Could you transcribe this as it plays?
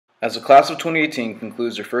As the class of 2018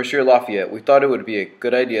 concludes their first year at Lafayette, we thought it would be a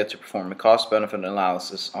good idea to perform a cost-benefit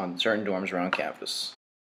analysis on certain dorms around campus.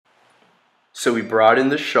 So we brought in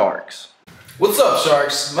the Sharks. What's up,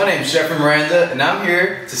 Sharks? My name is Jeffrey Miranda, and I'm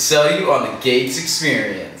here to sell you on the Gates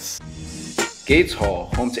experience. Gates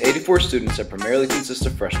Hall, home to 84 students that primarily consist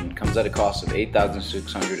of freshmen, comes at a cost of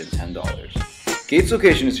 $8,610. Gates'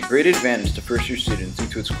 location is a great advantage to first-year students due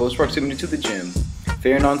to its close proximity to the gym,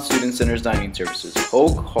 fair non-student centers dining services,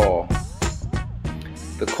 Hogue Hall,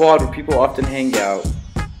 the quad where people often hang out,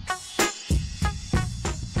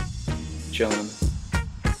 chilling,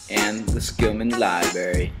 and the Skillman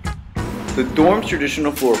Library. The dorm's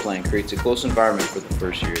traditional floor plan creates a close environment for the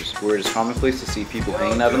first years, where it is commonplace to see people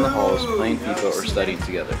hanging out in the halls, playing FIFA, or studying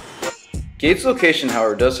together. Gates' location,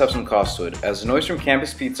 however, does have some cost to it, as the noise from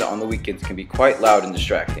campus pizza on the weekends can be quite loud and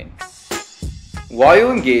distracting. While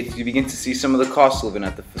you're in Gates, you begin to see some of the costs living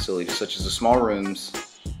at the facility, such as the small rooms.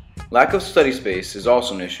 Lack of study space is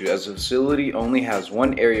also an issue, as the facility only has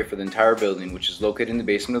one area for the entire building, which is located in the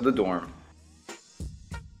basement of the dorm.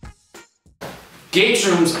 Gates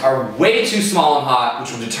rooms are way too small and hot,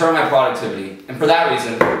 which will deter my productivity, and for that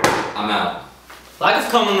reason, I'm out. Lack of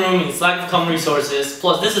common room means lack of common resources,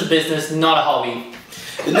 plus this is business, not a hobby.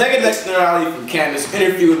 The negative externality from campus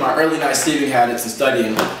interfere with my early night sleeping habits and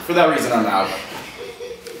studying. For that reason, I'm out.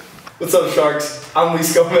 What's up, Sharks? I'm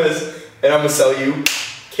Luis Gomez, and I'm gonna sell you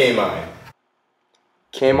K-Mine.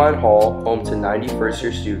 K-Mine Hall, home to 90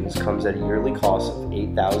 first-year students, comes at a yearly cost of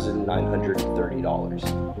 $8,930.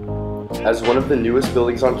 As one of the newest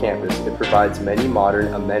buildings on campus, it provides many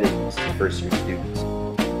modern amenities to first-year students.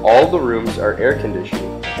 All the rooms are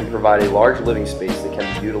air-conditioned and provide a large living space that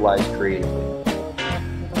can be utilized creatively.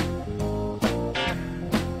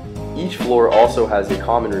 Each floor also has a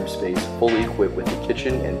common room space fully equipped with a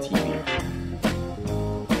kitchen and TV.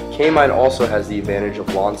 K-Mine also has the advantage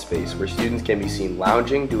of lawn space where students can be seen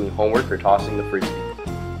lounging, doing homework, or tossing the frisbee.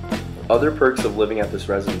 Other perks of living at this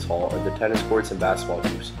residence hall are the tennis courts and basketball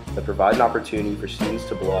hoops that provide an opportunity for students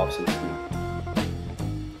to blow off some steam.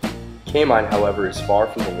 K-Mine, however, is far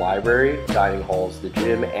from the library, dining halls, the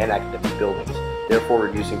gym, and academic buildings, therefore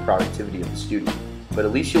reducing productivity of the student. But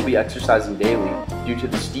at least you'll be exercising daily due to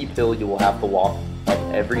the steep hill you will have to walk up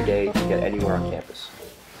every day to get anywhere on campus.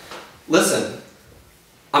 Listen,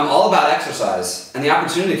 I'm all about exercise, and the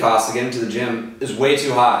opportunity cost to get into the gym is way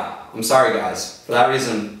too high. I'm sorry, guys. For that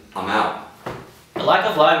reason, I'm out. The lack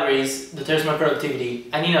of libraries deters my productivity.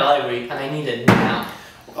 I need a library, and I need it now.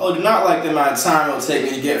 I do not like the amount of time it will take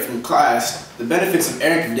me to get from class. The benefits of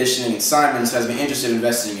air conditioning and Simons has me interested in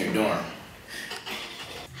investing in your dorm.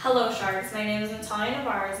 Hello, Sharks. My name is Natalia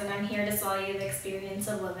Nevarez, and I'm here to sell you the experience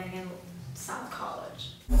of living in South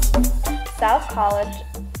College. South College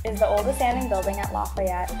is the oldest standing building at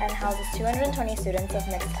Lafayette and houses 220 students of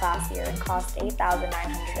mixed class year and costs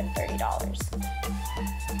 $8,930.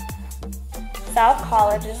 South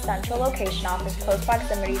College's central location offers close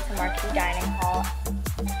proximity to Marquee Dining Hall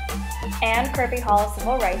and Kirby Hall of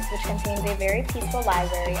Civil Rights, which contains a very peaceful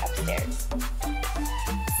library upstairs.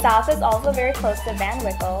 South is also very close to Van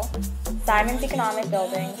Wickle, Simon's Economic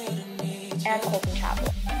Building, and Colton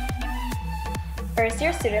Chapel.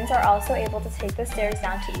 First-year students are also able to take the stairs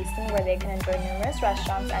down to Easton, where they can enjoy numerous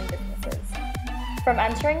restaurants and businesses. From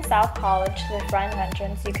entering South College to the front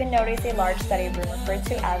entrance, you can notice a large study room referred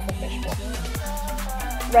to as the fishbowl.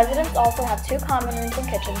 Residents also have 2 common rooms and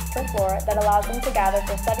kitchens per floor that allows them to gather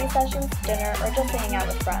for study sessions, dinner, or just to hang out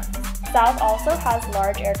with friends. South also has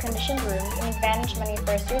large air-conditioned rooms, an advantage many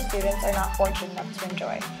first-year students are not fortunate enough to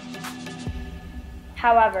enjoy.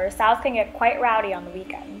 However, South can get quite rowdy on the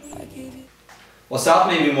weekends. While South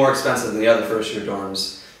may be more expensive than the other first-year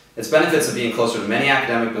dorms, its benefits of being closer to many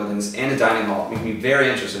academic buildings and a dining hall make me very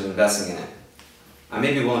interested in investing in it. I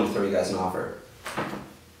may be willing to throw you guys an offer.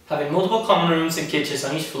 Having multiple common rooms and kitchens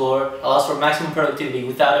on each floor allows for maximum productivity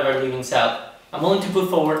without ever leaving South. I'm willing to put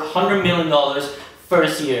forward $100 million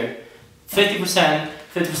first year.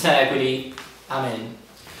 50% equity, I'm in.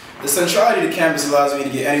 The centrality of the campus allows me to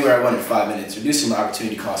get anywhere I want in 5 minutes, reducing my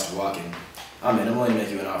opportunity cost for walking. I'm in. I'm willing to make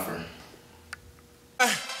you an offer.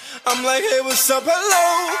 I'm like, hey, what's up,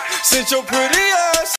 hello? Since your pretty ass